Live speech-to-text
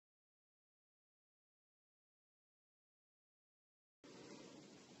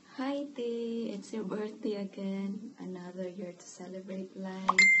Naiti! It's your birthday again. Another year to celebrate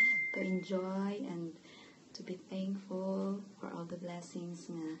life, to enjoy, and to be thankful for all the blessings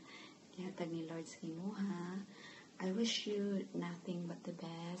nga gihatag ni Lord sa imuha. I wish you nothing but the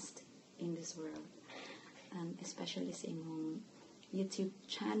best in this world. Especially sa imong YouTube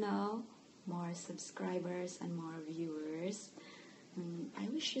channel, more subscribers and more viewers. I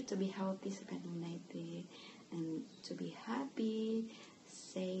wish you to be healthy sa kanunay and to be happy,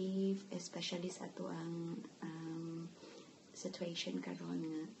 safe, especially sa ato ang situation karon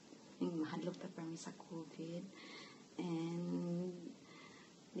nga mahadlok ta pa sa COVID, and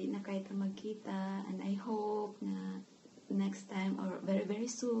di na kayo magkita, and I hope na next time or very very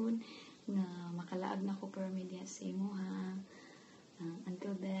soon na makalaag na ko permi diya sa imuha.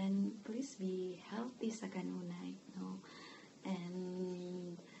 Until then, please be healthy sa kanunay, no?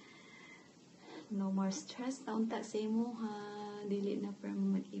 And no more stress na unta sa imuha, dili na pa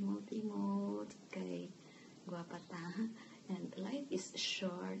mag-emote kay guwapa ta, and life is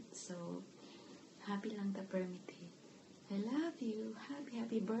short, so happy lang ta permiti. I love you.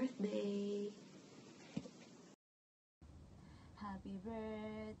 Happy birthday. Happy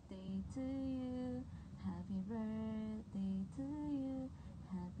birthday to you. Happy birthday to you.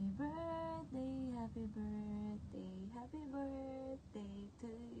 Happy birthday, happy birthday, happy birthday to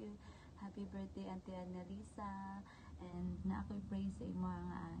you. Happy birthday, Auntie Annalisa. And na ako'y pray sa imo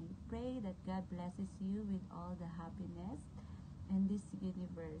nga, I pray that God blesses you with all the happiness in this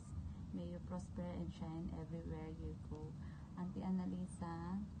universe. May you prosper and shine everywhere you go. Auntie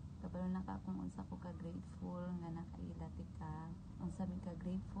Annalisa, kabalo na ka kung unsa ko ka-grateful nga nakailati ka. Unsa mi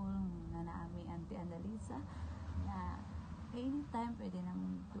ka-grateful nga naami Auntie Annalisa na anytime pwede na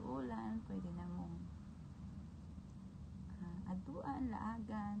mong tuulan, pwede na mong aduan,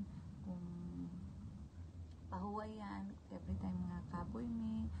 laagan, kung pahuwayan, every time nga kaboy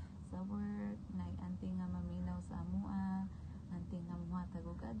mi sa work, na auntie nga maminaw sa amua, auntie nga muhatag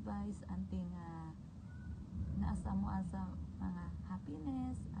advice, auntie nga naasa mo sa mga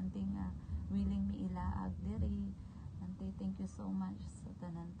happiness, auntie nga willing mi ilaag diri. Auntie, thank you so much sa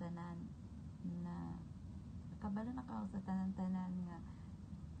tanan-tanan na kabalo na ka sa tanan-tanan nga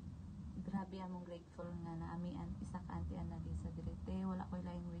grabe among grateful nga naami ang isa ka Auntie Annalisa dirite. Wala ko'y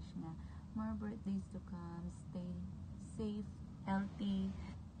laing wish nga more birthdays to come, stay safe, healthy,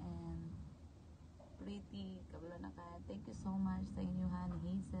 and pretty. Kabalo na ka. Thank you so much sa inyuhan ni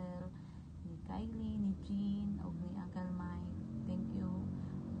Hazel, ni Kylie, ni Jean, o ni Uncle Mike. Thank you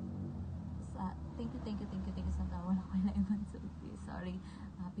sa wala ko'y laing mansulti. Sorry.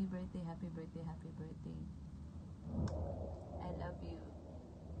 Happy birthday. I love you.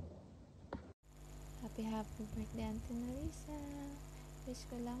 Happy birthday, Auntie Annalisa. Wish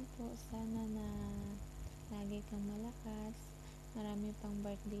ko lang po sana na lagi kang malakas. Marami pang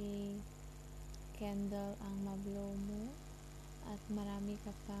birthday candle ang mablow mo. At marami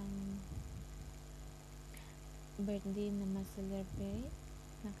ka pang birthday na ma-celebrate.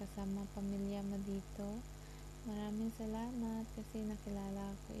 Nakasama pamilya mo dito. Maraming salamat kasi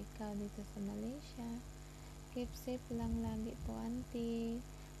nakilala ko ikaw dito sa Malaysia. Keep safe lang lagi po, Auntie.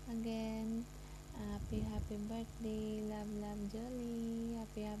 Again, happy birthday. Love, Jolly.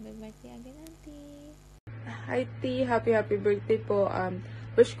 Happy birthday again, Auntie. Hi, T. Happy birthday po.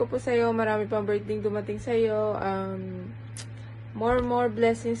 Wish ko po sa'yo, marami pang birthday dumating sa'yo. More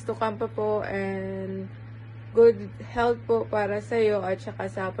blessings to come pa po, and good health po para sa'yo at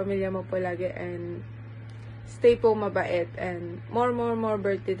saka sa pamilya mo po lagi, and stay po mabait, and more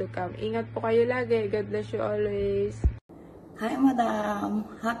birthday to come. Ingat po kayo lagi. God bless you always. Hi, Madam.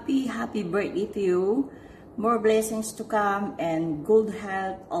 Happy birthday to you. More blessings to come and good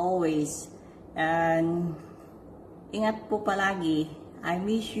health always. And ingat po palagi. I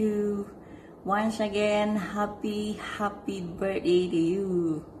miss you. Once again, happy birthday to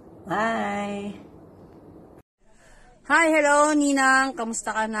you. Bye. Hi, hello, Ninang.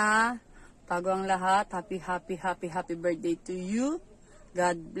 Kamusta ka na? Bago ang lahat, happy birthday to you.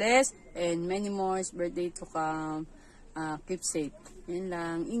 God bless, and many more birthday to come. Keep safe. Yun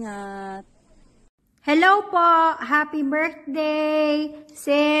lang. Ingat. Hello po. Happy birthday,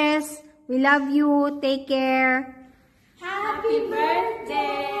 sis. We love you. Take care. Happy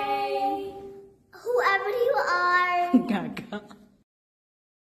birthday! Whoever you are. Gaga.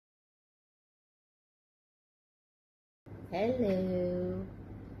 Hello.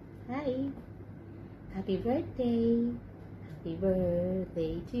 Hi. Happy birthday. Happy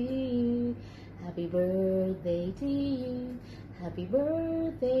birthday to you. Happy birthday to you. Happy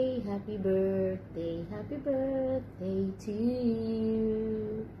birthday to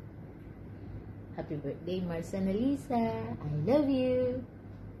you. Happy birthday, Marcia Annalisa. I love you.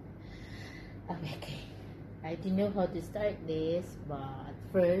 Okay. I don't know how to start this, but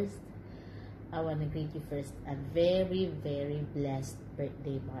first, I want to greet you first. A very, very blessed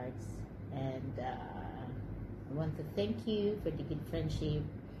birthday, Marks. And I want to thank you for the good friendship.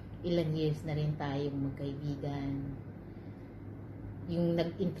 Ilang years na rin tayong magkaibigan. Yung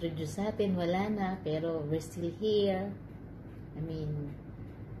nag-introduce sa atin, wala na, pero we're still here. I mean,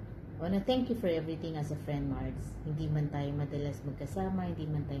 I wanna thank you for everything as a friend, Marks. Hindi man tayo madalas magkasama, hindi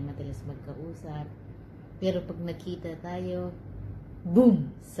man tayo madalas magkausap. Pero pag nakita tayo,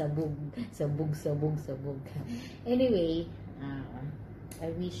 boom! Sabog. Sabog, sabog, sabog. Anyway, I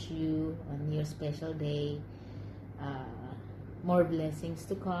wish you on your special day more blessings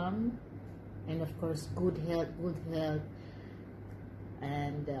to come. And of course, good health.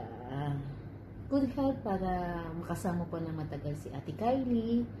 And good health para makasama po na matagal si Ate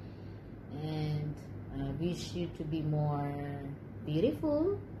Kylie. And wish you to be more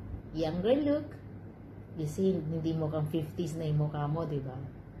beautiful, younger look. You see, hindi mo kang 50s na yung mukha mo, diba?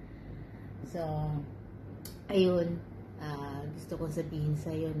 So, ayun, gusto kong sabihin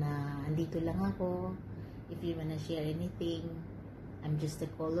sa'yo na andito lang ako. If you wanna share anything, I'm just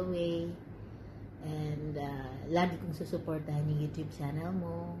a call away. And lagi kong susuportahan yung YouTube channel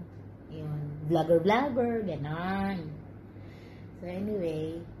mo. Yun, vlogger, ganon. So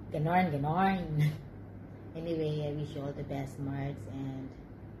anyway, ganon. Anyway, I wish you all the best, Marks, and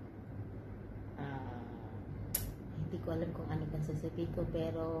hindi ko alam kung ano pang sasabihin ko,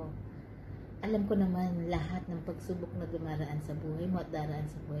 pero alam ko naman lahat ng pagsubok na dumaraan sa buhay mo at daraan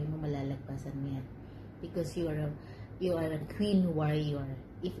sa buhay mo, malalagpasan mo yan. Because you are a queen warrior.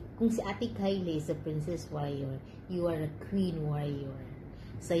 Kung si Ate Kylie is a princess warrior, you are a queen warrior.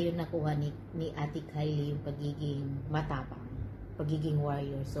 Sa'yo nakuha ni Ate Kylie yung pagiging matapang, pagiging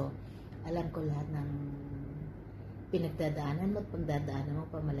warrior. So, alam ko lahat ng pinagdadaanan mo at pagdadaanan mo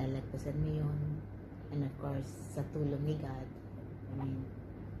pa, malalagpasan mo yun. And of course, sa tulong ni God. I mean,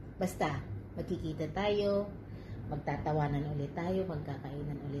 basta, magkikita tayo, magtatawanan ulit tayo,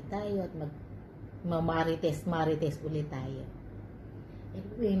 magkakainan ulit tayo, at marites ulit tayo.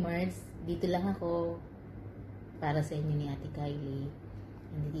 Anyway, Mars, dito lang ako para sa inyo ni Ate Kylie.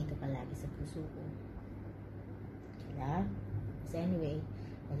 Hindi dito ka lagi sa puso ko. Kaya? So anyway,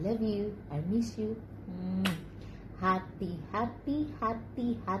 I love you. I miss you. Happy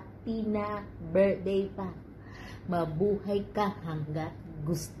na birthday pa. Mabuhay ka hanggat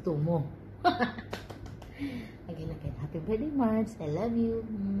gusto mo. Again. Happy birthday, Mars. I love you.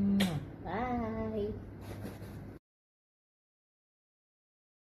 Bye.